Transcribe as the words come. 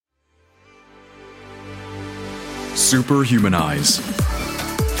Superhumanize.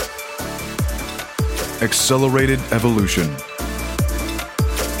 Accelerated evolution.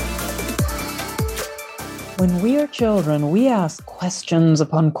 When we are children, we ask questions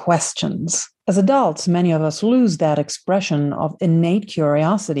upon questions. As adults, many of us lose that expression of innate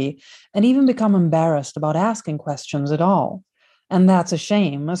curiosity and even become embarrassed about asking questions at all. And that's a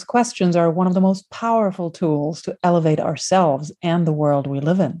shame, as questions are one of the most powerful tools to elevate ourselves and the world we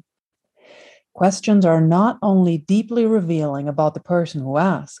live in. Questions are not only deeply revealing about the person who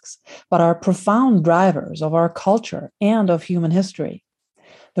asks, but are profound drivers of our culture and of human history.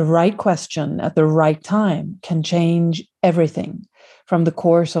 The right question at the right time can change everything, from the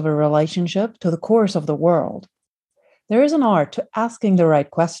course of a relationship to the course of the world. There is an art to asking the right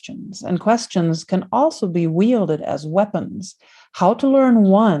questions, and questions can also be wielded as weapons. How to learn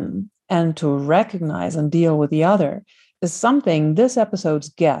one and to recognize and deal with the other is something this episode's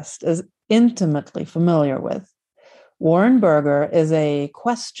guest is intimately familiar with. Warren Berger is a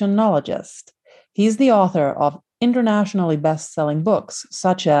questionologist. He's the author of internationally best-selling books,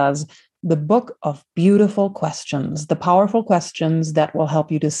 such as The Book of Beautiful Questions, the powerful questions that will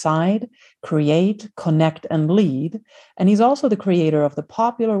help you decide, create, connect, and lead. And he's also the creator of the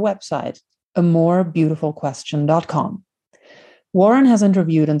popular website, amorebeautifulquestion.com. Warren has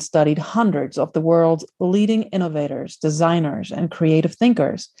interviewed and studied hundreds of the world's leading innovators, designers, and creative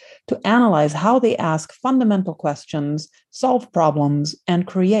thinkers to analyze how they ask fundamental questions, solve problems, and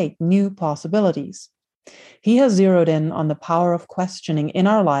create new possibilities. He has zeroed in on the power of questioning in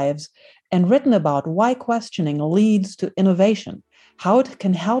our lives and written about why questioning leads to innovation, how it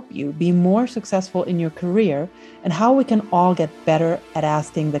can help you be more successful in your career, and how we can all get better at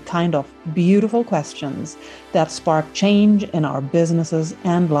asking the kind of beautiful questions that spark change in our businesses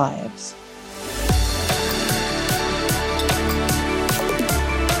and lives.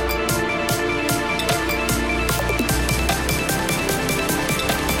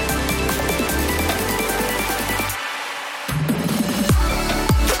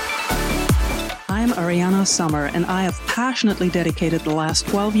 Ariana Summer, and I have passionately dedicated the last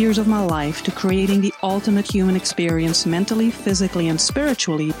 12 years of my life to creating the ultimate human experience mentally, physically, and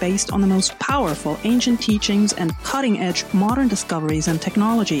spiritually based on the most powerful ancient teachings and cutting-edge modern discoveries and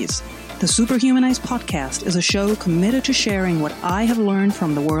technologies. The Superhumanize podcast is a show committed to sharing what I have learned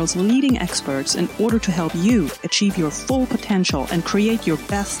from the world's leading experts in order to help you achieve your full potential and create your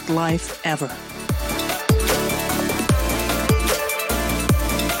best life ever.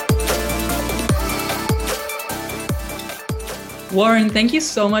 Warren, thank you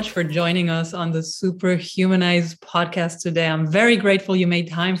so much for joining us on the Superhumanize podcast today. I'm very grateful you made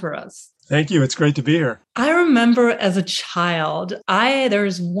time for us. Thank you. It's great to be here. I remember as a child,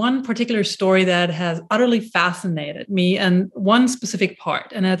 there's one particular story that has utterly fascinated me, and one specific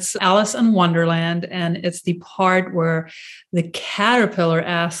part, and it's Alice in Wonderland. And it's the part where the caterpillar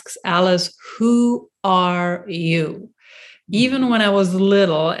asks Alice, "Who are you?" Even when I was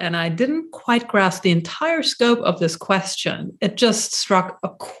little and I didn't quite grasp the entire scope of this question, it just struck a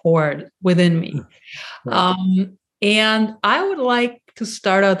chord within me. Right. And I would like to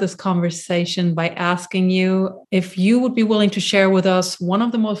start out this conversation by asking you if you would be willing to share with us one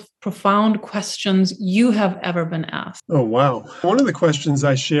of the most profound questions you have ever been asked. Oh, wow. One of the questions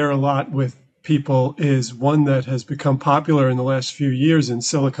I share a lot with people is one that has become popular in the last few years in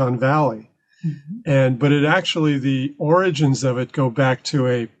Silicon Valley. Mm-hmm. But the origins of it go back to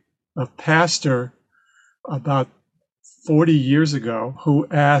a pastor about 40 years ago who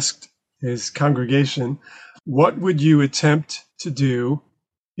asked his congregation, "What would you attempt to do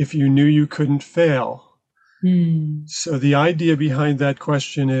if you knew you couldn't fail?" So the idea behind that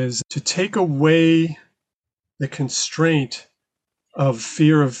question is to take away the constraint of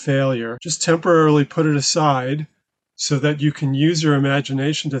fear of failure, just temporarily put it aside, so that you can use your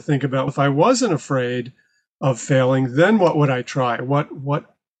imagination to think about, if I wasn't afraid of failing, then what would I try? What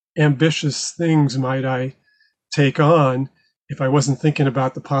ambitious things might I take on if I wasn't thinking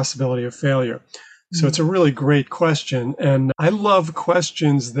about the possibility of failure? Mm-hmm. So it's a really great question. And I love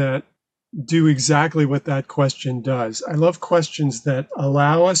questions that do exactly what that question does. I love questions that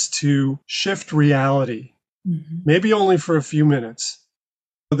allow us to shift reality, maybe only for a few minutes.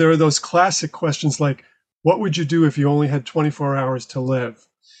 There are those classic questions like, what would you do if you only had 24 hours to live?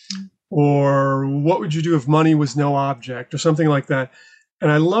 Or what would you do if money was no object, or something like that? And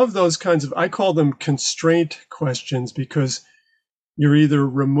I love those kinds of, I call them constraint questions, because you're either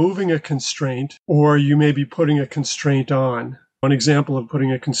removing a constraint or you may be putting a constraint on. One example of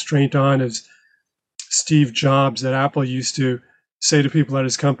putting a constraint on is Steve Jobs at Apple used to say to people at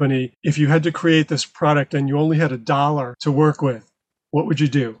his company, if you had to create this product and you only had $1 to work with, what would you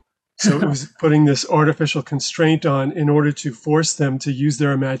do? So it was putting this artificial constraint on in order to force them to use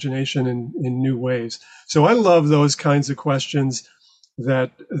their imagination in new ways. So I love those kinds of questions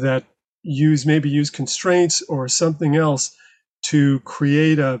that use constraints or something else to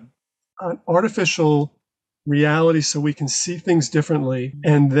create an artificial reality so we can see things differently.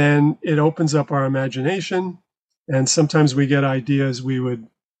 And then it opens up our imagination. And sometimes we get ideas we would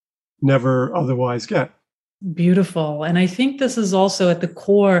never otherwise get. Beautiful. And I think this is also at the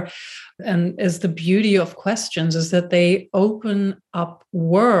core and is the beauty of questions, is that they open up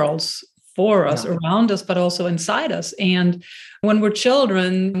worlds for us, around us, but also inside us. And when we're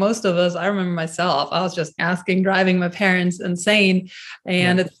children, most of us, I remember myself, I was just asking, driving my parents insane.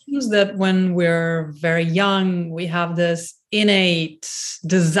 And it seems that when we're very young, we have this innate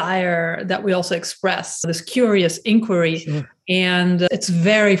desire that we also express, this curious inquiry. Sure. And it's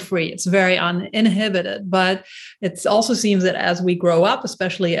very free. It's very uninhibited. But it also seems that as we grow up,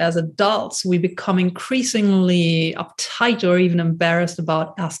 especially as adults, we become increasingly uptight or even embarrassed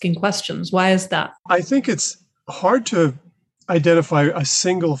about asking questions. Why is that? I think it's hard to identify a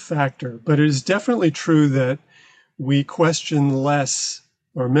single factor, but it is definitely true that we question less,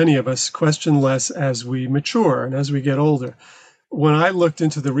 or many of us question less as we mature and as we get older. When I looked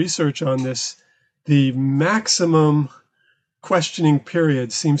into the research on this, the maximum questioning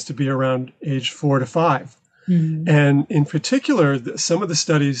period seems to be around age 4 to 5. Mm-hmm. And in particular, some of the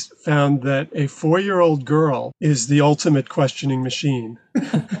studies found that a 4-year-old girl is the ultimate questioning machine.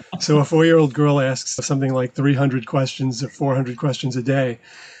 So a 4-year-old girl asks something like 300 questions or 400 questions a day.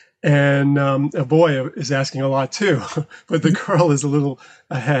 And a boy is asking a lot too, but the girl is a little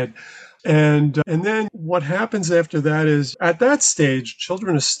ahead. And then what happens after that is, at that stage,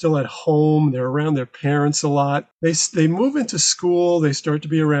 children are still at home. They're around their parents a lot. They move into school. They start to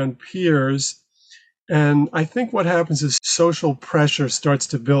be around peers. And I think what happens is social pressure starts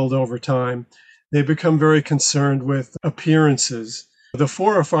to build over time. They become very concerned with appearances. The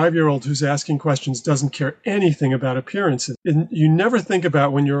 4 or 5-year-old who's asking questions doesn't care anything about appearances. And you never think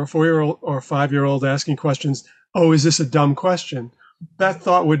about, when you're a 4-year-old or a 5-year-old asking questions, oh, is this a dumb question? That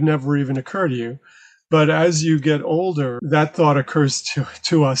thought would never even occur to you. But as you get older, that thought occurs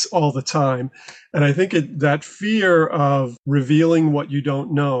to us all the time. And I think that fear of revealing what you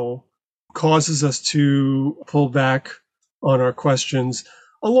don't know causes us to pull back on our questions,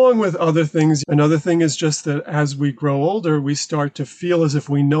 along with other things. Another thing is just that as we grow older, we start to feel as if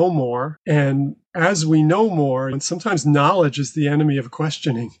we know more. And as we know more, and sometimes knowledge is the enemy of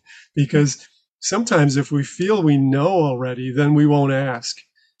questioning, because sometimes if we feel we know already, then we won't ask.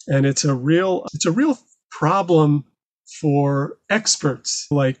 And it's a real problem for experts,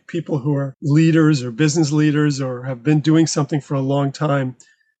 like people who are leaders or business leaders or have been doing something for a long time.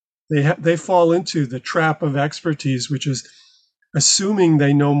 They fall into the trap of expertise, which is assuming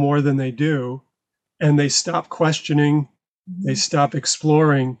they know more than they do, and they stop questioning, they stop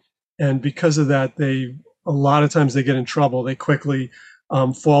exploring. And because of that, a lot of times they get in trouble. They quickly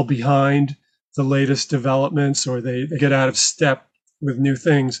fall behind the latest developments, or they get out of step with new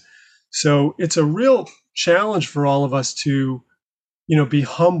things. So it's a real challenge for all of us to, be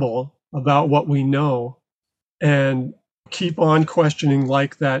humble about what we know and keep on questioning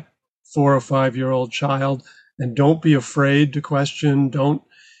like that 4 or 5-year-old child. And don't be afraid to question. Don't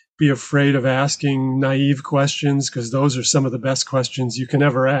be afraid of asking naive questions, because those are some of the best questions you can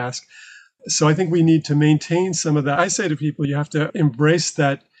ever ask. So I think we need to maintain some of that. I say to people, you have to embrace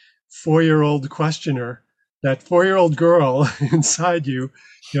that 4-year-old questioner, that 4-year-old girl inside you.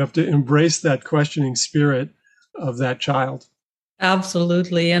 You have to embrace that questioning spirit of that child.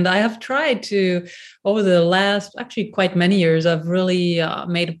 Absolutely. And I have tried to, over the last, actually quite many years, I've really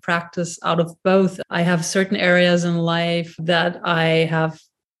made a practice out of both. I have certain areas in life that I have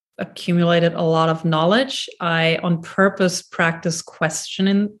accumulated a lot of knowledge. I on purpose practice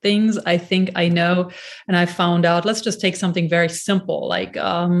questioning things I think I know. And I found out, let's just take something very simple, like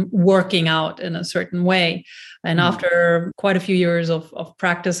working out in a certain way. And after quite a few years of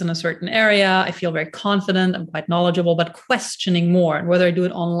practice in a certain area, I feel very confident. I'm quite knowledgeable, but questioning more. And whether I do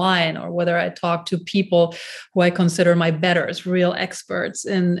it online or whether I talk to people who I consider my betters, real experts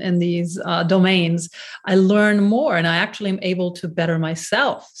in these domains, I learn more and I actually am able to better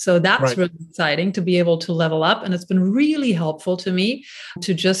myself. So that's really exciting to be able to level up. And it's been really helpful to me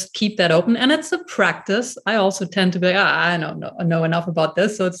to just keep that open. And it's a practice. I also tend to be like, I don't know enough about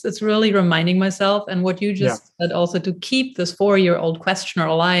this. So it's really reminding myself. And what you just said also, to keep this 4-year-old questioner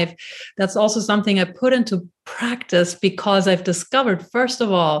alive, that's also something I put into practice, because I've discovered, first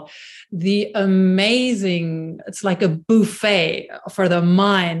of all, the amazing, it's like a buffet for the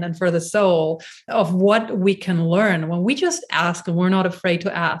mind and for the soul of what we can learn when we just ask and we're not afraid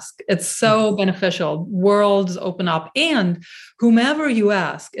to ask. It's so beneficial. Worlds open up. And whomever you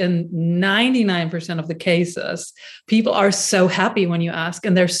ask, in 99% of the cases, people are so happy when you ask,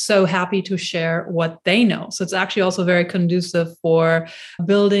 and they're so happy to share what they know. So it's actually also very conducive for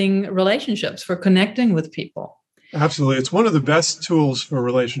building relationships, for connecting with people. Absolutely. It's one of the best tools for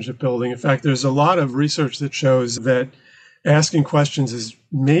relationship building. In fact, there's a lot of research that shows that asking questions is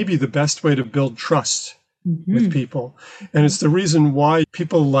maybe the best way to build trust with people. And it's the reason why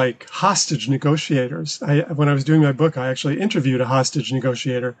people like hostage negotiators. When I was doing my book, I actually interviewed a hostage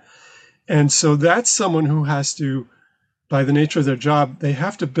negotiator. And so that's someone who has to, by the nature of their job, they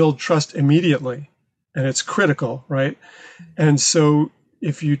have to build trust immediately. And it's critical, right? And so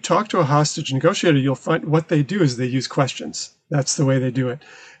if you talk to a hostage negotiator, you'll find what they do is they use questions. That's the way they do it.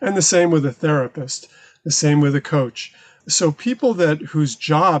 And the same with a therapist, the same with a coach. So people whose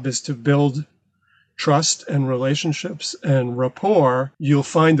job is to build trust and relationships and rapport, you'll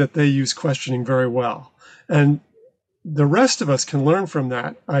find that they use questioning very well. And the rest of us can learn from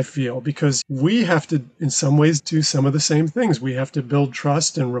that, I feel, because we have to, in some ways, do some of the same things. We have to build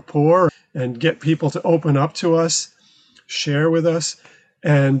trust and rapport and get people to open up to us, share with us.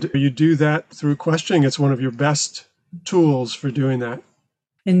 And you do that through questioning. It's one of your best tools for doing that.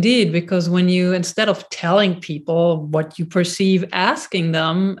 Indeed, because when you, instead of telling people what you perceive, asking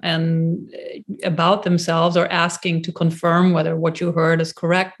them and about themselves, or asking to confirm whether what you heard is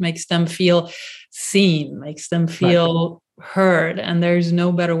correct, makes them feel seen, makes them feel heard. And there's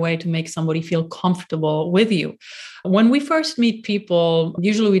no better way to make somebody feel comfortable with you. When we first meet people,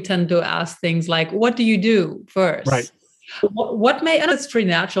 usually we tend to ask things like, what do you do first? Right. What may, and it's pretty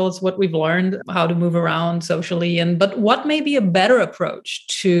natural, it's what we've learned how to move around socially, but what may be a better approach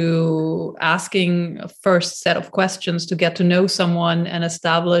to asking a first set of questions to get to know someone and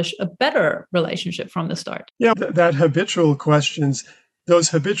establish a better relationship from the start? Yeah, those habitual questions,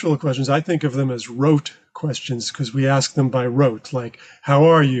 I think of them as rote questions because we ask them by rote, like, how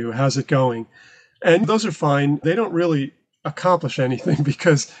are you? How's it going? And those are fine. They don't really accomplish anything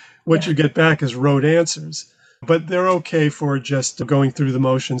because what you get back is rote answers. But they're okay for just going through the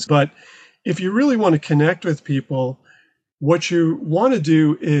motions. But if you really want to connect with people, what you want to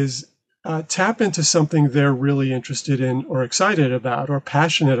do is tap into something they're really interested in or excited about or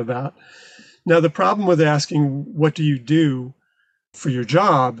passionate about. Now, the problem with asking, what do you do for your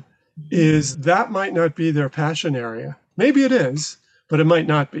job, is that might not be their passion area. Maybe it is, but it might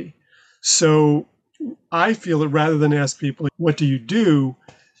not be. So I feel that rather than ask people, what do you do?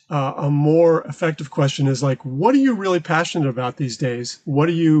 A more effective question is like, what are you really passionate about these days? What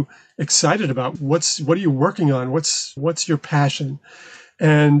are you excited about? What are you working on? What's your passion?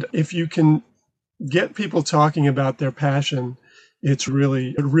 And if you can get people talking about their passion, it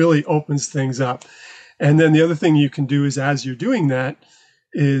really opens things up. And then the other thing you can do is, as you're doing that,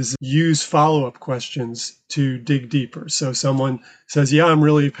 is use follow-up questions to dig deeper. So someone says, yeah, I'm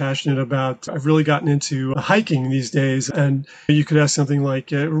really passionate about, I've really gotten into hiking these days. And you could ask something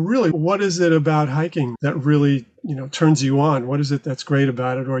like, really, what is it about hiking that really, turns you on? What is it that's great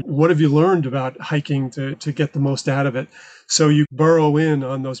about it? Or what have you learned about hiking to get the most out of it? So you burrow in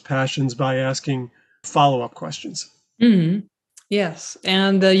on those passions by asking follow-up questions. Mm-hmm. Yes.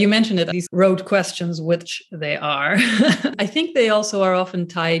 And you mentioned it, these rote questions, which they are. I think they also are often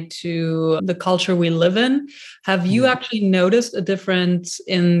tied to the culture we live in. Have you actually noticed a difference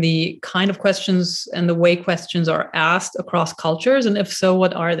in the kind of questions and the way questions are asked across cultures? And if so,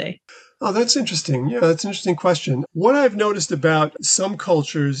 what are they? Oh, that's interesting. Yeah, that's an interesting question. What I've noticed about some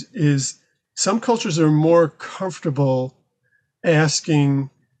cultures is some cultures are more comfortable asking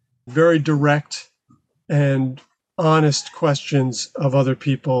very direct and honest questions of other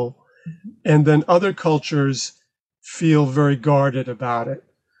people. And then other cultures feel very guarded about it.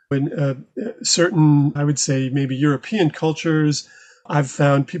 In certain, I would say, maybe European cultures, I've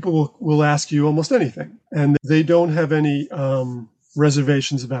found people will ask you almost anything, and they don't have any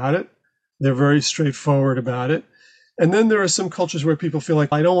reservations about it. They're very straightforward about it. And then there are some cultures where people feel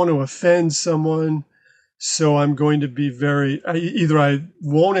like, I don't want to offend someone, so I'm going to be either I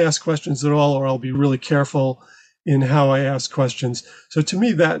won't ask questions at all, or I'll be really careful in how I ask questions. So to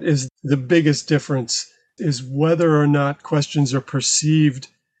me, that is the biggest difference, is whether or not questions are perceived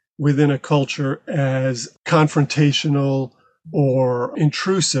within a culture as confrontational or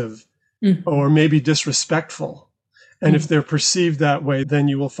intrusive or maybe disrespectful. And if they're perceived that way, then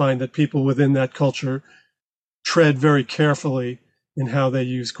you will find that people within that culture tread very carefully in how they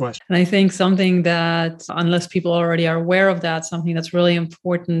use questions. And I think something that, unless people already are aware of that, something that's really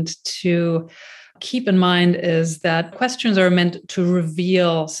important to keep in mind is that questions are meant to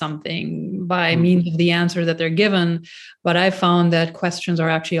reveal something by means of the answer that they're given. But I found that questions are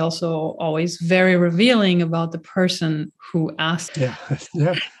actually also always very revealing about the person who asked. Yeah,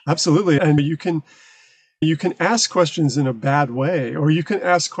 yeah, absolutely. And you can ask questions in a bad way, or you can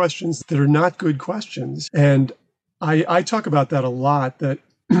ask questions that are not good questions. And I talk about that a lot, that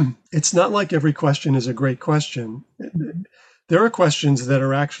it's not like every question is a great question. There are questions that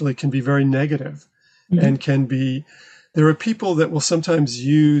are actually can be very negative and can be, there are people that will sometimes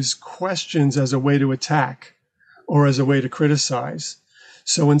use questions as a way to attack or as a way to criticize.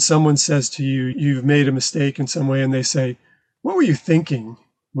 So when someone says to you, you've made a mistake in some way, and they say, what were you thinking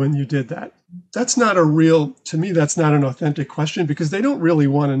when you did that? That's not a real, to me, that's not an authentic question, because they don't really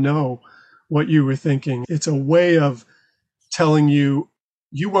want to know what you were thinking. It's a way of telling you,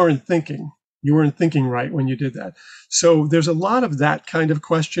 you weren't thinking. You weren't thinking right when you did that. So there's a lot of that kind of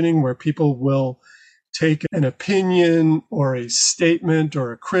questioning where people will take an opinion or a statement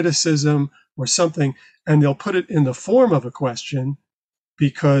or a criticism or something, and they'll put it in the form of a question,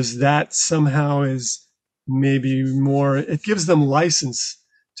 because that somehow is maybe more, it gives them license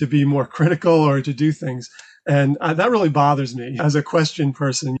to be more critical or to do things. And that really bothers me as a question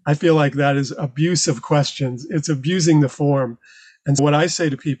person. I feel like that is abuse of questions. It's abusing the form. And so what I say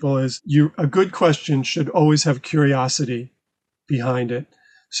to people is, a good question should always have curiosity behind it.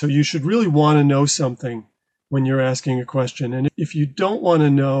 So you should really want to know something when you're asking a question. And if you don't want to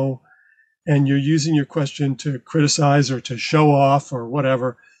know, and you're using your question to criticize or to show off or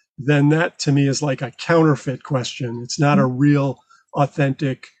whatever, then that to me is like a counterfeit question. It's not a real,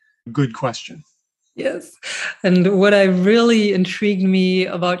 authentic, good question. Yes. And what I really intrigued me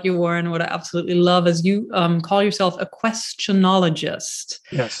about you, Warren, what I absolutely love is you call yourself a questionologist.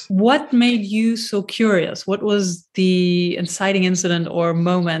 Yes. What made you so curious? What was the inciting incident or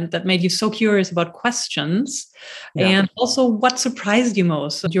moment that made you so curious about questions? Yeah. And also, what surprised you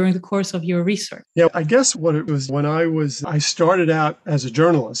most during the course of your research? Yeah, I guess what it was when I started out as a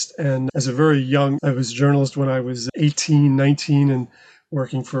journalist, and as a very young, I was a journalist when I was 18, 19, and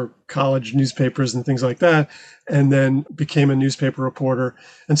working for college newspapers and things like that, and then became a newspaper reporter.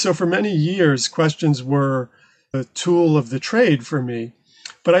 And so for many years, questions were a tool of the trade for me.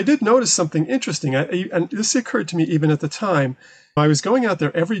 But I did notice something interesting, and this occurred to me even at the time. I was going out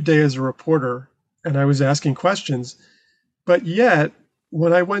there every day as a reporter, and I was asking questions. But yet,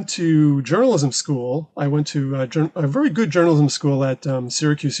 when I went to journalism school, I went to a very good journalism school at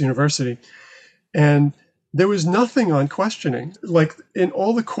Syracuse University, and there was nothing on questioning. Like in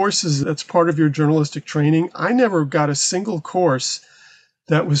all the courses that's part of your journalistic training, I never got a single course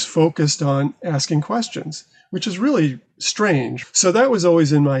that was focused on asking questions, which is really strange. So that was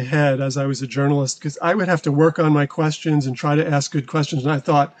always in my head as I was a journalist, because I would have to work on my questions and try to ask good questions. And I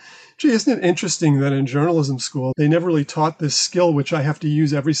thought, gee, isn't it interesting that in journalism school, they never really taught this skill, which I have to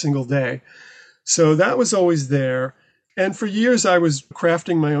use every single day. So that was always there. And for years, I was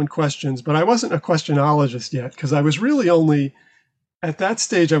crafting my own questions, but I wasn't a questionologist yet, because I was really only, at that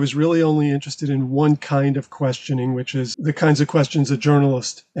stage, I was really only interested in one kind of questioning, which is the kinds of questions a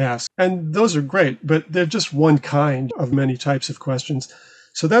journalist asks. And those are great, but they're just one kind of many types of questions.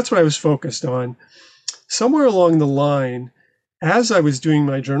 So that's what I was focused on. Somewhere along the line, as I was doing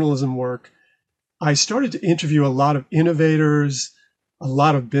my journalism work, I started to interview a lot of innovators, a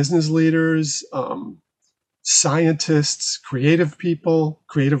lot of business leaders, scientists, creative people,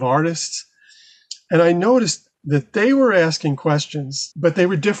 creative artists. And I noticed that they were asking questions, but they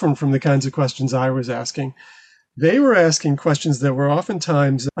were different from the kinds of questions I was asking. They were asking questions that were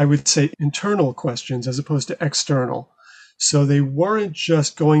oftentimes, I would say, internal questions as opposed to external. So they weren't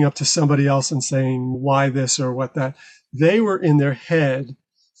just going up to somebody else and saying, why this or what that. They were in their head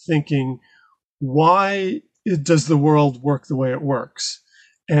thinking, why does the world work the way it works?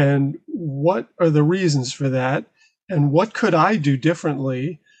 And what are the reasons for that? And what could I do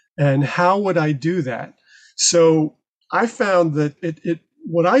differently? And how would I do that? So I found that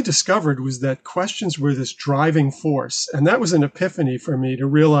what I discovered was that questions were this driving force. And that was an epiphany for me to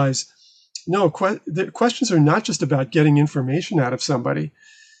realize, no, the questions are not just about getting information out of somebody.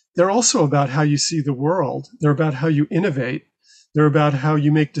 They're also about how you see the world. They're about how you innovate. They're about how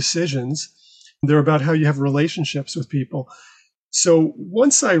you make decisions. They're about how you have relationships with people. So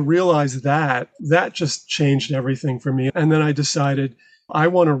once I realized that just changed everything for me. And then I decided I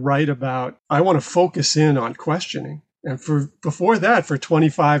want to focus in on questioning. And before that, for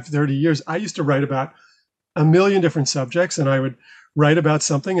 25, 30 years, I used to write about a million different subjects, and I would write about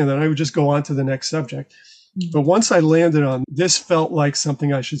something and then I would just go on to the next subject. But once I landed on this, felt like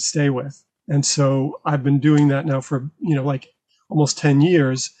something I should stay with. And so I've been doing that now for, like almost 10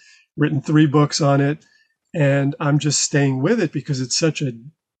 years, written 3 books on it. And I'm just staying with it because it's such a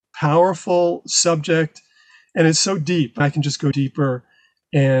powerful subject and it's so deep. I can just go deeper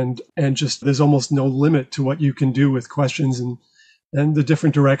and just there's almost no limit to what you can do with questions and the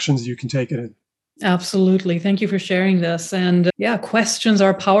different directions you can take it in. Absolutely. Thank you for sharing this. And yeah, questions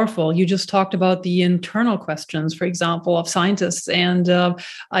are powerful. You just talked about the internal questions, for example, of scientists. And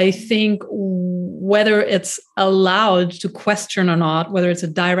I think whether it's allowed to question or not, whether it's a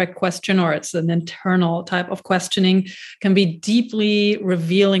direct question or it's an internal type of questioning, can be deeply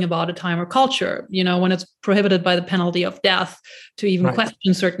revealing about a time or culture. When it's prohibited by the penalty of death to even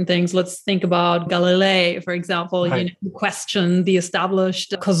question certain things. Let's think about Galilei, for example, question the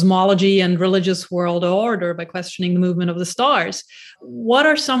established cosmology and religious world order by questioning the movement of the stars. What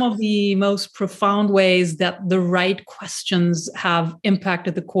are some of the most profound ways that the right questions have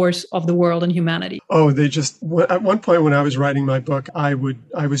impacted the course of the world and humanity? Oh, at one point when I was writing my book, I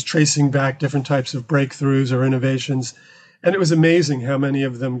was tracing back different types of breakthroughs or innovations. And it was amazing how many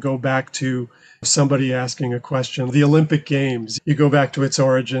of them go back to somebody asking a question. The Olympic Games, you go back to its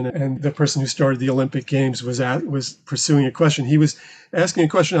origin, and the person who started the Olympic Games was pursuing a question. He was asking a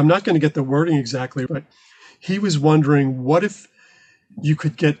question. I'm not going to get the wording exactly, but he was wondering, what if you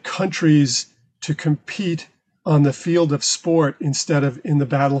could get countries to compete on the field of sport instead of in the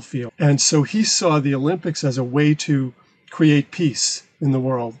battlefield? And so he saw the Olympics as a way to create peace in the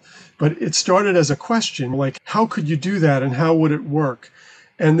world. But it started as a question, like, how could you do that and how would it work?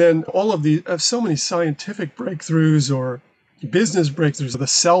 And then all of so many scientific breakthroughs or business breakthroughs, the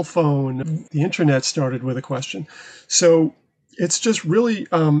cell phone, the internet started with a question. So it's just really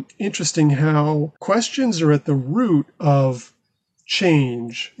interesting how questions are at the root of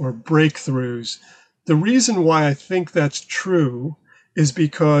change or breakthroughs. The reason why I think that's true is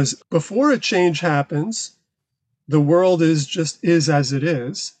because before a change happens, the world is as it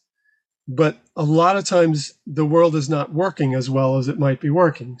is. But a lot of times the world is not working as well as it might be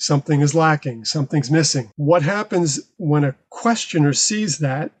working. Something is lacking. Something's missing. What happens when a questioner sees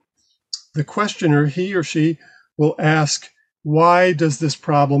that? The questioner, he or she, will ask, why does this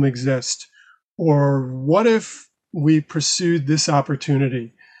problem exist? Or what if we pursued this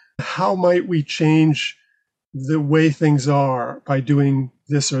opportunity? How might we change the way things are by doing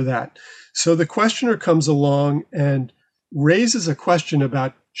this or that? So the questioner comes along and raises a question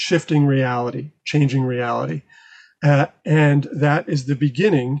about shifting reality, changing reality. And that is the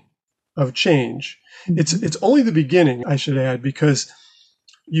beginning of change. Mm-hmm. It's only the beginning, I should add, because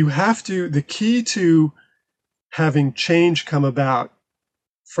the key to having change come about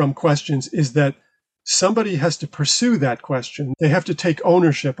from questions is that somebody has to pursue that question. They have to take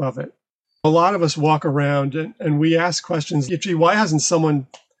ownership of it. A lot of us walk around and we ask questions, gee, why hasn't someone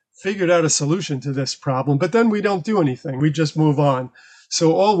figured out a solution to this problem? But then we don't do anything. We just move on.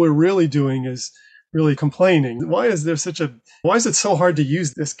 So all we're really doing is really complaining. Why is it so hard to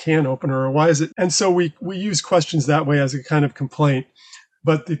use this can opener? Or why is it? And so we use questions that way as a kind of complaint.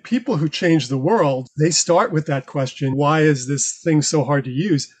 But the people who change the world, they start with that question, why is this thing so hard to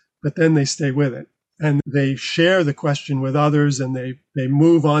use? But then they stay with it. And they share the question with others and they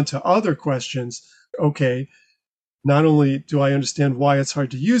move on to other questions. Okay, not only do I understand why it's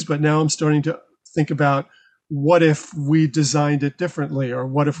hard to use, but now I'm starting to think about what if we designed it differently, or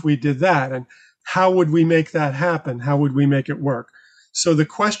what if we did that? And how would we make that happen? How would we make it work? So the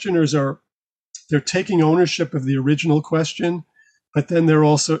questioners they're taking ownership of the original question, but then they're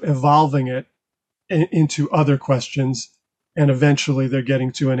also evolving it into other questions. And eventually they're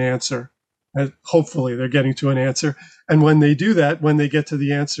getting to an answer. Hopefully they're getting to an answer. And when they do that, when they get to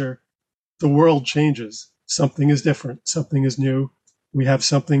the answer, the world changes. Something is different. Something is new. We have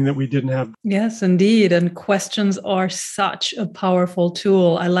something that we didn't have. Yes, indeed. And questions are such a powerful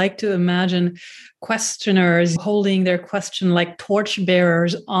tool. I like to imagine questioners holding their question like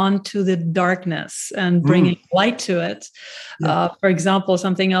torchbearers onto the darkness and bringing light to it. Yeah. For example,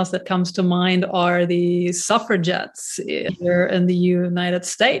 something else that comes to mind are the suffragettes here in the United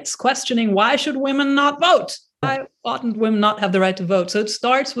States, questioning why should women not vote? Why oughtn't women not have the right to vote? So it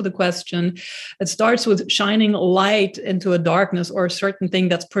starts with a question. It starts with shining light into a darkness or a certain thing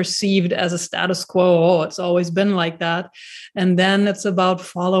that's perceived as a status quo. Oh, it's always been like that. And then it's about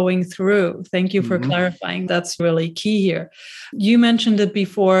following through. Thank you for clarifying. That's really key here. You mentioned it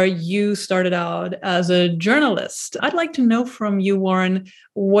before. You started out as a journalist. I'd like to know from you, Warren,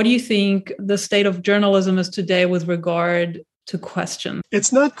 what do you think the state of journalism is today with regard to question?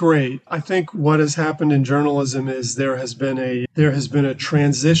 It's not great. I think what has happened in journalism is there has been a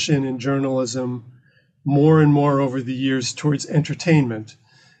transition in journalism more and more over the years towards entertainment.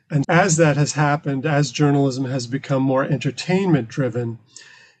 And as that has happened, as journalism has become more entertainment driven,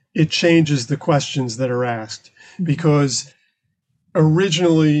 it changes the questions that are asked, because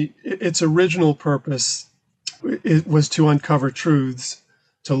originally its original purpose, it was to uncover truths,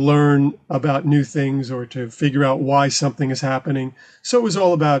 to learn about new things, or to figure out why something is happening. So it was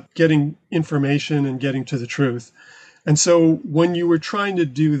all about getting information and getting to the truth. And so when you were trying to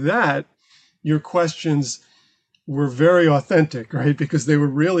do that, your questions were very authentic, right? Because they were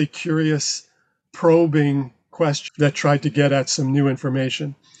really curious, probing questions that tried to get at some new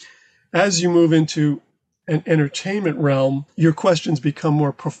information. As you move into an entertainment realm, your questions become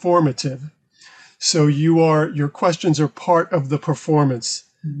more performative. So your questions are part of the performance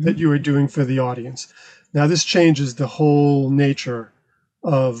that you are doing for the audience. Now, this changes the whole nature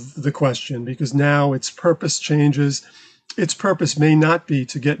of the question, because now its purpose changes. Its purpose may not be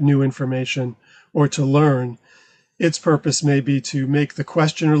to get new information or to learn. Its purpose may be to make the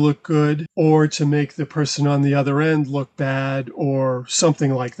questioner look good, or to make the person on the other end look bad, or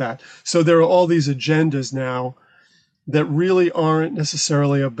something like that. So there are all these agendas now that really aren't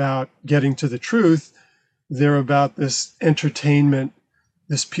necessarily about getting to the truth. They're about this entertainment,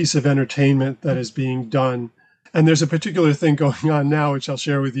 this piece of entertainment that is being done. And there's a particular thing going on now, which I'll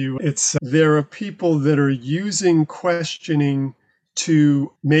share with you. There are people that are using questioning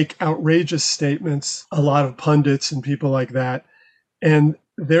to make outrageous statements, a lot of pundits and people like that. And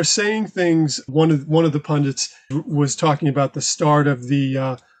they're saying things. One of the pundits was talking about the start of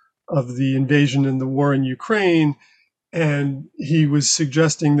the invasion and the war in Ukraine, and he was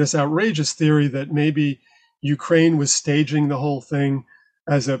suggesting this outrageous theory that maybe Ukraine was staging the whole thing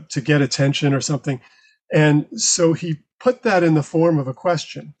to get attention or something. And so he put that in the form of a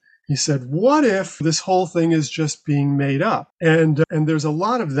question. He said, what if this whole thing is just being made up? And there's a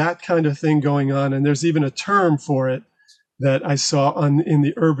lot of that kind of thing going on. And there's even a term for it that I saw in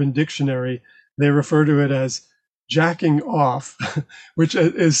the Urban Dictionary. They refer to it as jacking off, which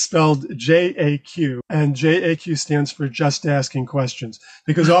is spelled JAQ. And JAQ stands for just asking questions,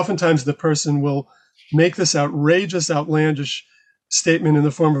 because oftentimes the person will make this outrageous, outlandish statement in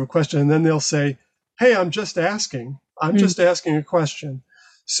the form of a question, and then they'll say, hey, I'm just asking a question.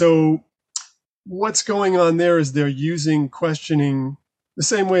 So what's going on there is they're using questioning the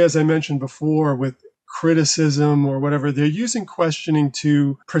same way as I mentioned before with criticism or whatever. They're using questioning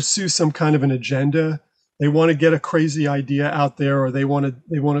to pursue some kind of an agenda. They want to get a crazy idea out there, or they want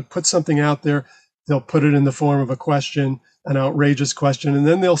to put something out there. They'll put it in the form of a question, an outrageous question, and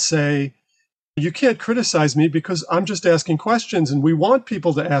then they'll say, you can't criticize me because I'm just asking questions, and we want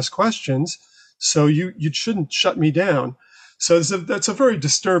people to ask questions, so you shouldn't shut me down. So that's a very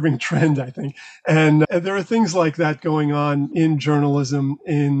disturbing trend, I think. And there are things like that going on in journalism,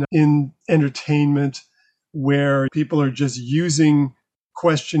 in entertainment, where people are just using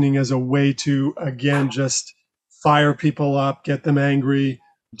questioning as a way to, again, just fire people up, get them angry,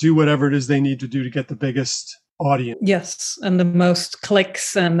 do whatever it is they need to do to get the biggest audience. Yes, and the most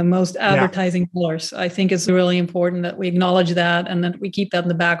clicks and the most advertising dollars. I think it's really important that we acknowledge that and that we keep that in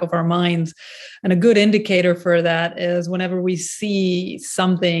the back of our minds. And a good indicator for that is whenever we see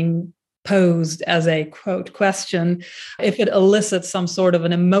something posed as a quote question, if it elicits some sort of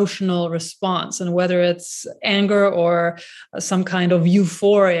an emotional response, and whether it's anger or some kind of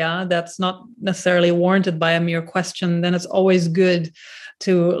euphoria that's not necessarily warranted by a mere question, then it's always good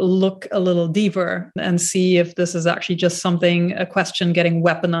to look a little deeper and see if this is actually just a question getting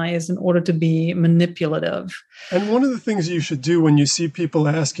weaponized in order to be manipulative. And one of the things you should do when you see people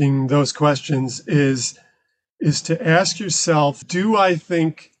asking those questions is to ask yourself, do I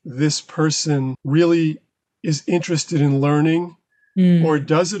think this person really is interested in learning? Or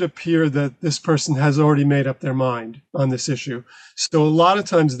does it appear that this person has already made up their mind on this issue? So a lot of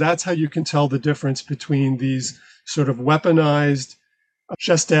times that's how you can tell the difference between these sort of weaponized,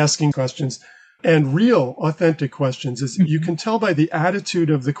 just asking questions and real, authentic questions. Is you can tell by the attitude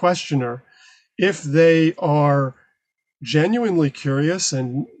of the questioner if they are genuinely curious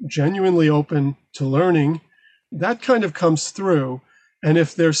and genuinely open to learning. That kind of comes through. And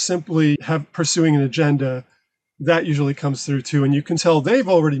if they're simply pursuing an agenda, that usually comes through too. And you can tell they've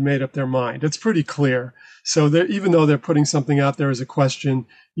already made up their mind. It's pretty clear. So even though they're putting something out there as a question,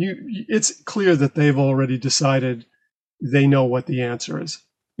 it's clear that they've already decided they know what the answer is.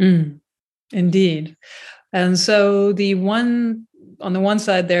 Indeed. And so on the one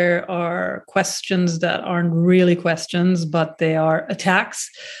side, there are questions that aren't really questions, but they are attacks.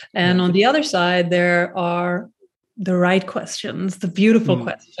 And on the other side, there are the right questions, the beautiful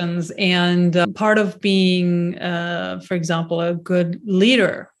questions. And part of being, for example, a good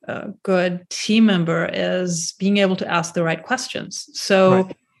leader a good team member is being able to ask the right questions. So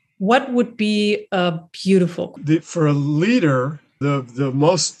Right. what would be a beautiful? For a leader,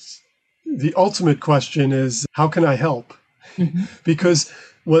 the ultimate question is, how can I help? Mm-hmm. Because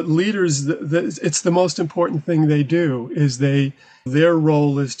what leaders, it's the most important thing they do is their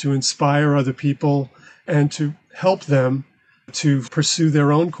role is to inspire other people and to help them to pursue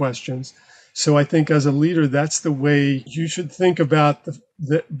their own questions. So I think as a leader, that's the way you should think about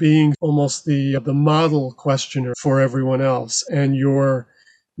the being almost the model questioner for everyone else. And you're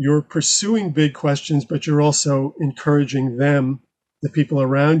pursuing big questions, but you're also encouraging them, the people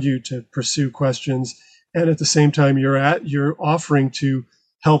around you, to pursue questions. And at the same time, you're offering to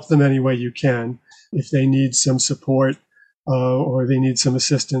help them any way you can. If they need some support or they need some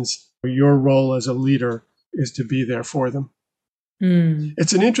assistance, your role as a leader is to be there for them. Mm.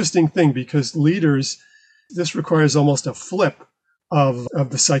 It's an interesting thing because leaders, this requires almost a flip of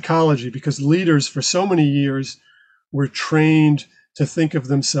the psychology, because leaders for so many years were trained to think of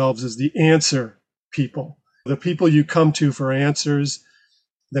themselves as the answer people, the people you come to for answers,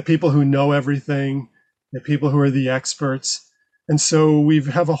 the people who know everything, the people who are the experts. And so we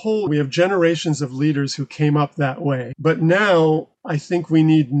have generations of leaders who came up that way. But now I think we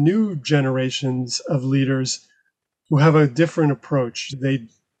need new generations of leaders who have a different approach.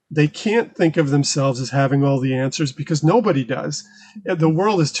 They can't think of themselves as having all the answers because nobody does. The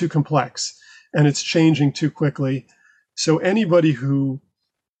world is too complex and it's changing too quickly. So anybody who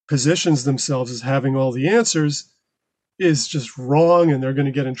positions themselves as having all the answers is just wrong, and they're going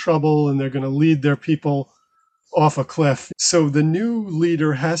to get in trouble and they're going to lead their people off a cliff. So the new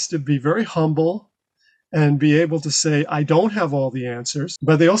leader has to be very humble and be able to say, I don't have all the answers,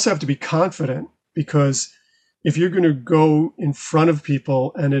 but they also have to be confident, because if you're going to go in front of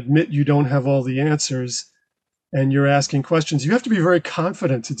people and admit you don't have all the answers and you're asking questions, you have to be very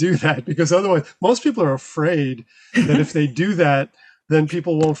confident to do that, because otherwise most people are afraid that if they do that, then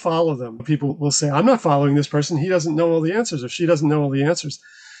people won't follow them. People will say, I'm not following this person. He doesn't know all the answers, or she doesn't know all the answers.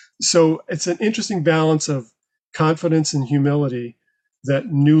 So it's an interesting balance of confidence and humility that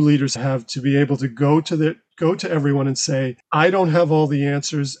new leaders have to be able to go to everyone and say, I don't have all the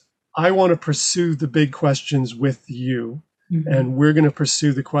answers. I want to pursue the big questions with you, and we're going to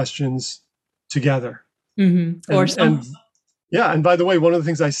pursue the questions together. Mm-hmm. And by the way, one of the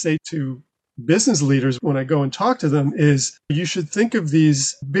things I say to business leaders when I go and talk to them is, you should think of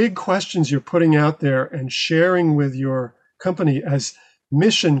these big questions you're putting out there and sharing with your company as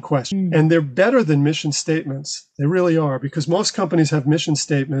mission questions. And they're better than mission statements. They really are, because most companies have mission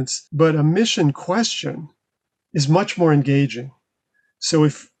statements, but a mission question is much more engaging. So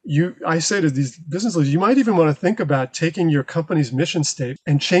I say to these business leaders, you might even want to think about taking your company's mission statement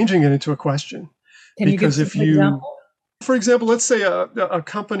and changing it into a question. Can you give an example? For example, let's say a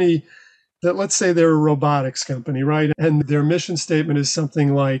company that, let's say they're a robotics company, right? And their mission statement is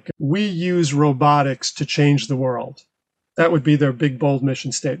something like, we use robotics to change the world. That would be their big, bold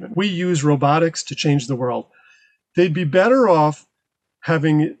mission statement. We use robotics to change the world. They'd be better off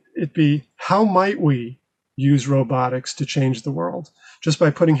having it be, how might we use robotics to change the world? Just by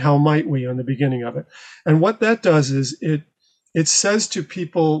putting how might we on the beginning of it. And what that does is it says to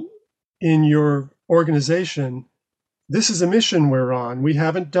people in your organization, this is a mission we're on. We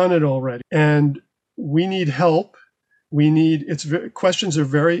haven't done it already, and we need help. Questions are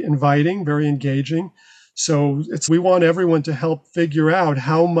very inviting, very engaging. So we want everyone to help figure out,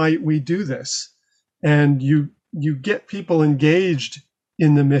 how might we do this? And you get people engaged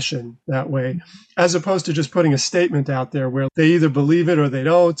in the mission that way, as opposed to just putting a statement out there where they either believe it or they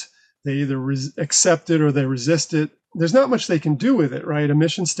don't. They either accept it or they resist it. There's not much they can do with it, right? A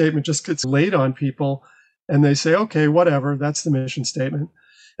mission statement just gets laid on people, and they say, okay, whatever, that's the mission statement.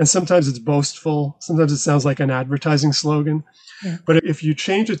 And sometimes it's boastful. Sometimes it sounds like an advertising slogan. Yeah. But if you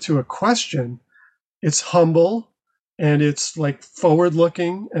change it to a question, it's humble and it's like forward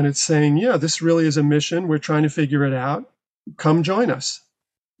looking, and it's saying, yeah, this really is a mission. We're trying to figure it out. Come join us.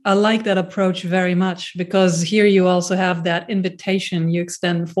 I like that approach very much, because here you also have that invitation you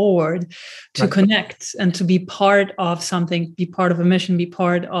extend forward to connect and to be part of something, be part of a mission, be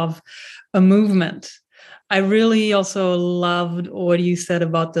part of a movement. I really also loved what you said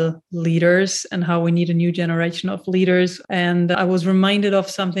about the leaders and how we need a new generation of leaders. And I was reminded of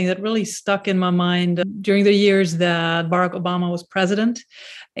something that really stuck in my mind during the years that Barack Obama was president.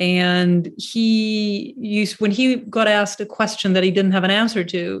 And when he got asked a question that he didn't have an answer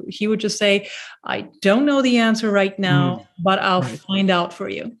to, he would just say, I don't know the answer right now, but I'll find out for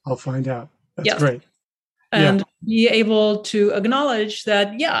you. I'll find out. That's great. and be able to acknowledge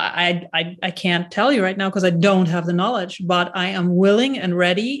that, I can't tell you right now because I don't have the knowledge, but I am willing and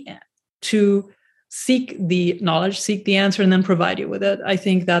ready to seek the knowledge, seek the answer, and then provide you with it. I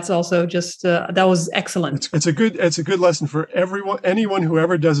think that's also just, that was excellent. It's a good lesson for anyone who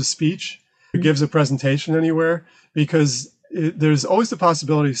ever does a speech, who gives a presentation anywhere, because there's always the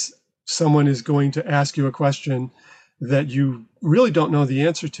possibility someone is going to ask you a question that you really don't know the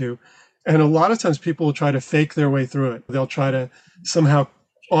answer to. And a lot of times people will try to fake their way through it. They'll try to somehow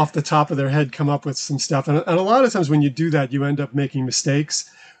off the top of their head come up with some stuff. And a lot of times when you do that, you end up making mistakes,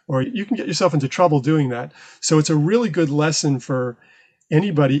 or you can get yourself into trouble doing that. So it's a really good lesson for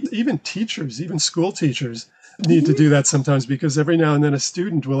anybody, even teachers, even school teachers need to do that sometimes, because every now and then a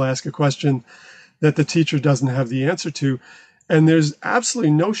student will ask a question that the teacher doesn't have the answer to. And there's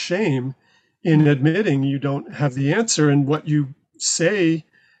absolutely no shame in admitting you don't have the answer. And what you say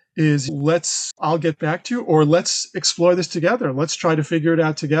is, I'll get back to you, or let's explore this together. Let's try to figure it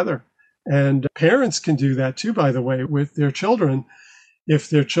out together. And parents can do that too, by the way, with their children. If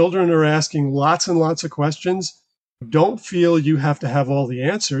their children are asking lots and lots of questions, don't feel you have to have all the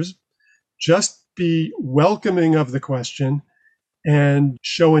answers. Just be welcoming of the question and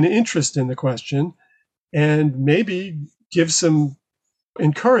show an interest in the question, and maybe give some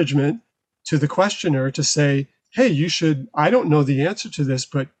encouragement to the questioner to say, hey, I don't know the answer to this,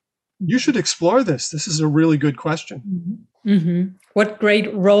 but you should explore this. This is a really good question. Mm-hmm. What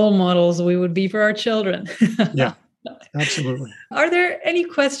great role models we would be for our children. Yeah, absolutely. Are there any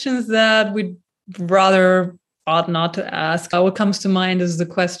questions that we'd rather ought not to ask? What comes to mind is the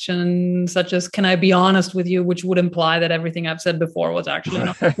question such as, can I be honest with you? Which would imply that everything I've said before was actually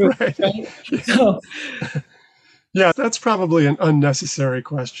not true. Right? So, yeah, that's probably an unnecessary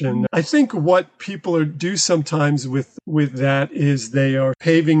question. I think what people do sometimes with that is they are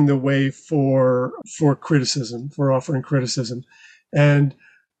paving the way for criticism, for offering criticism. And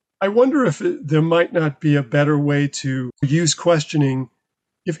I wonder if there might not be a better way to use questioning.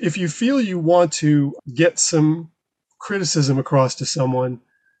 If you feel you want to get some criticism across to someone,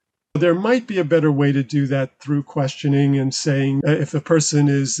 there might be a better way to do that through questioning and saying, if the person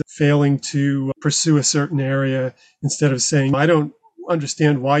is failing to pursue a certain area, instead of saying, I don't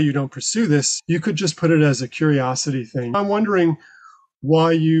understand why you don't pursue this, you could just put it as a curiosity thing. I'm wondering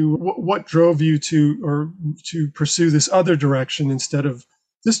what drove you to pursue this other direction instead of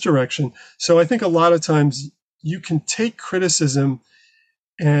this direction. So I think a lot of times you can take criticism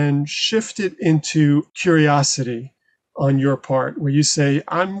and shift it into curiosity on your part, where you say,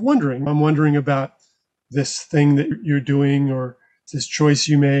 I'm wondering about this thing that you're doing or this choice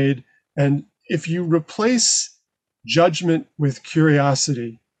you made. And if you replace judgment with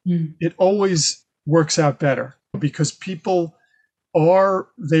curiosity, it always works out better, because people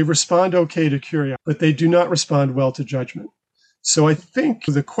they respond okay to curiosity, but they do not respond well to judgment. So I think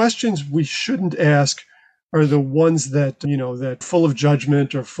the questions we shouldn't ask are the ones that, that full of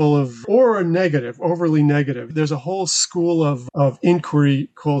judgment or are negative, overly negative. There's a whole school of inquiry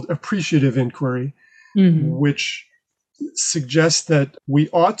called appreciative inquiry, which suggests that we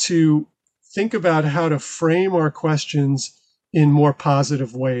ought to think about how to frame our questions in more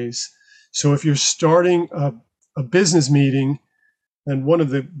positive ways. So if you're starting a business meeting, and one of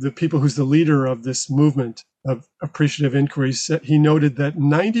the people who's the leader of this movement of appreciative inquiry, he noted that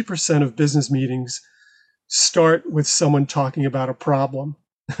 90% of business meetings start with someone talking about a problem.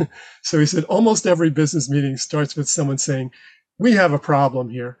 So he said almost every business meeting starts with someone saying, we have a problem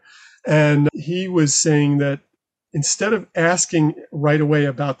here. And he was saying that instead of asking right away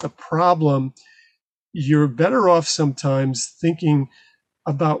about the problem, you're better off sometimes thinking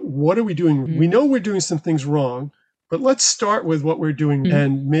about, what are we doing? We know we're doing some things wrong, but let's start with what we're doing.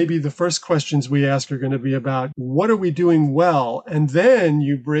 And maybe the first questions we ask are going to be about, what are we doing well? And then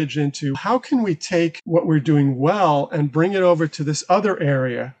you bridge into, how can we take what we're doing well and bring it over to this other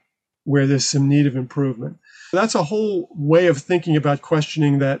area where there's some need of improvement? That's a whole way of thinking about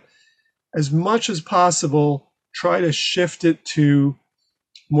questioning that, as much as possible, try to shift it to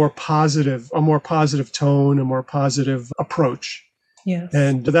a more positive tone, a more positive approach. Yes.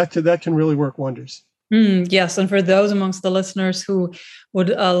 And that can really work wonders. Yes. And for those amongst the listeners who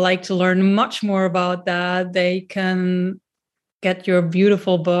would like to learn much more about that, they can get your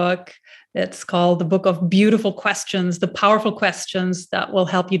beautiful book. It's called The Book of Beautiful Questions, the powerful questions that will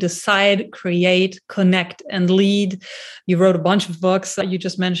help you decide, create, connect, and lead. You wrote a bunch of books. You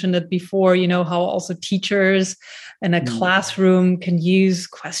just mentioned it before, how also teachers in a classroom can use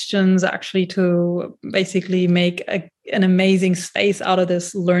questions actually to basically make a an amazing space out of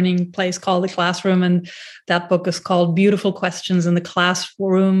this learning place called the classroom. And that book is called Beautiful Questions in the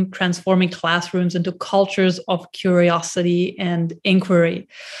Classroom, Transforming Classrooms into Cultures of Curiosity and Inquiry.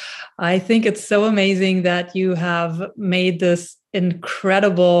 I think it's so amazing that you have made this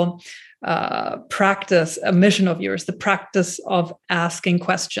incredible practice, a mission of yours, the practice of asking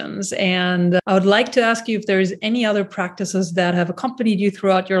questions. And I would like to ask you if there's any other practices that have accompanied you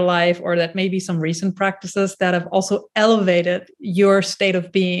throughout your life, or that maybe some recent practices that have also elevated your state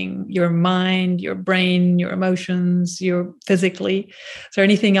of being, your mind, your brain, your emotions, your physically. Is there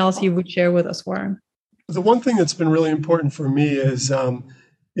anything else you would share with us, Warren? The one thing that's been really important for me is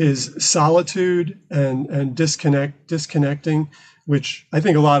solitude and disconnecting, which I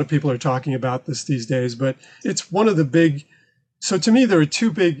think a lot of people are talking about this these days, but it's one of the big. So to me, there are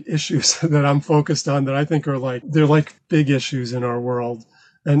two big issues that I'm focused on that I think they're like big issues in our world.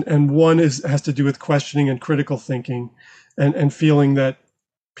 And one has to do with questioning and critical thinking, and feeling that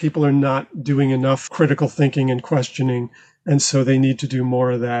people are not doing enough critical thinking and questioning. And so they need to do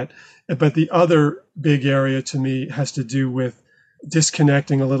more of that. But the other big area to me has to do with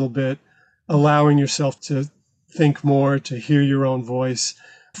disconnecting a little bit, allowing yourself to think more, to hear your own voice,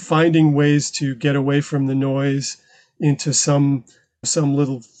 finding ways to get away from the noise into some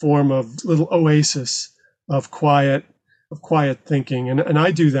little form of little oasis of quiet thinking. And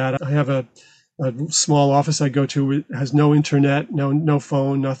I do that. I have a small office I go to. It has no internet, no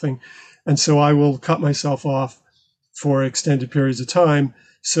phone, nothing. And so I will cut myself off for extended periods of time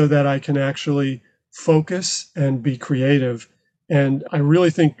so that I can actually focus and be creative. And I really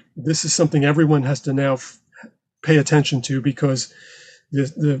think this is something everyone has to now pay attention to, because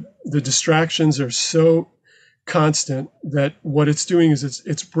the distractions are so constant that what it's doing is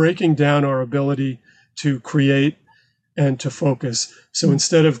it's breaking down our ability to create and to focus. So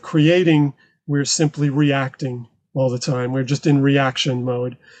instead of creating, we're simply reacting all the time. We're just in reaction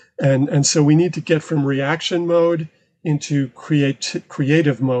mode. And so we need to get from reaction mode into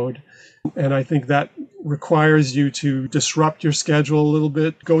creative mode. And I think that requires you to disrupt your schedule a little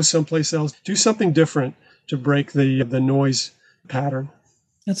bit, go someplace else, do something different to break the noise pattern.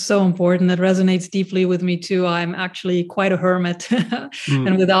 That's so important. That resonates deeply with me too. I'm actually quite a hermit,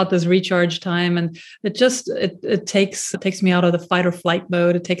 and without this recharge time, and it takes me out of the fight or flight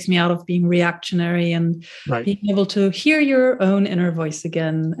mode. It takes me out of being reactionary and being able to hear your own inner voice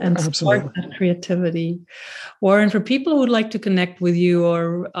again and spark that creativity. Warren, for people who would like to connect with you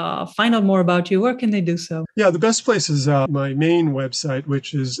or find out more about you, where can they do so? Yeah, the best place is my main website,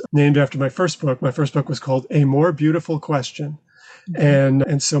 which is named after my first book. My first book was called A More Beautiful Question.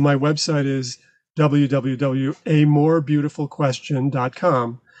 And so my website is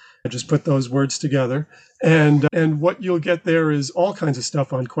www.amorebeautifulquestion.com. I just put those words together. And what you'll get there is all kinds of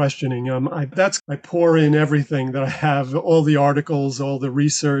stuff on questioning. I pour in everything that I have, all the articles, all the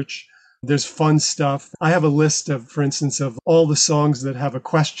research. There's fun stuff. I have a list of, for instance, of all the songs that have a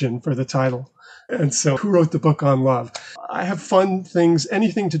question for the title. And so who wrote the book on love? I have fun things,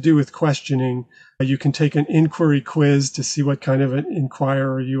 anything to do with questioning. You can take an inquiry quiz to see what kind of an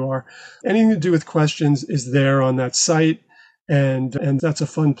inquirer you are. Anything to do with questions is there on that site. And that's a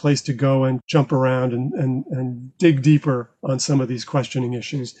fun place to go and jump around and dig deeper on some of these questioning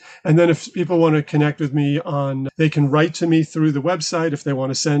issues. And then if people want to connect with me they can write to me through the website. If they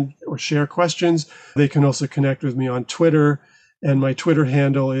want to send or share questions, they can also connect with me on Twitter. And my Twitter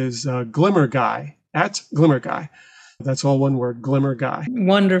handle is GlimmerGuy, @GlimmerGuy. That's all one word, GlimmerGuy.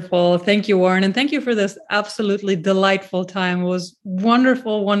 Wonderful. Thank you, Warren. And thank you for this absolutely delightful time. It was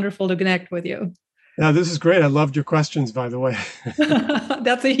wonderful, wonderful to connect with you. Yeah, this is great. I loved your questions, by the way.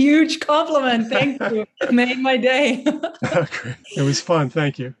 That's a huge compliment. Thank you. It made my day. Great. It was fun.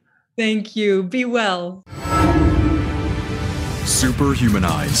 Thank you. Thank you. Be well.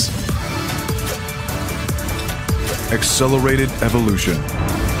 Superhumanize. Accelerated evolution.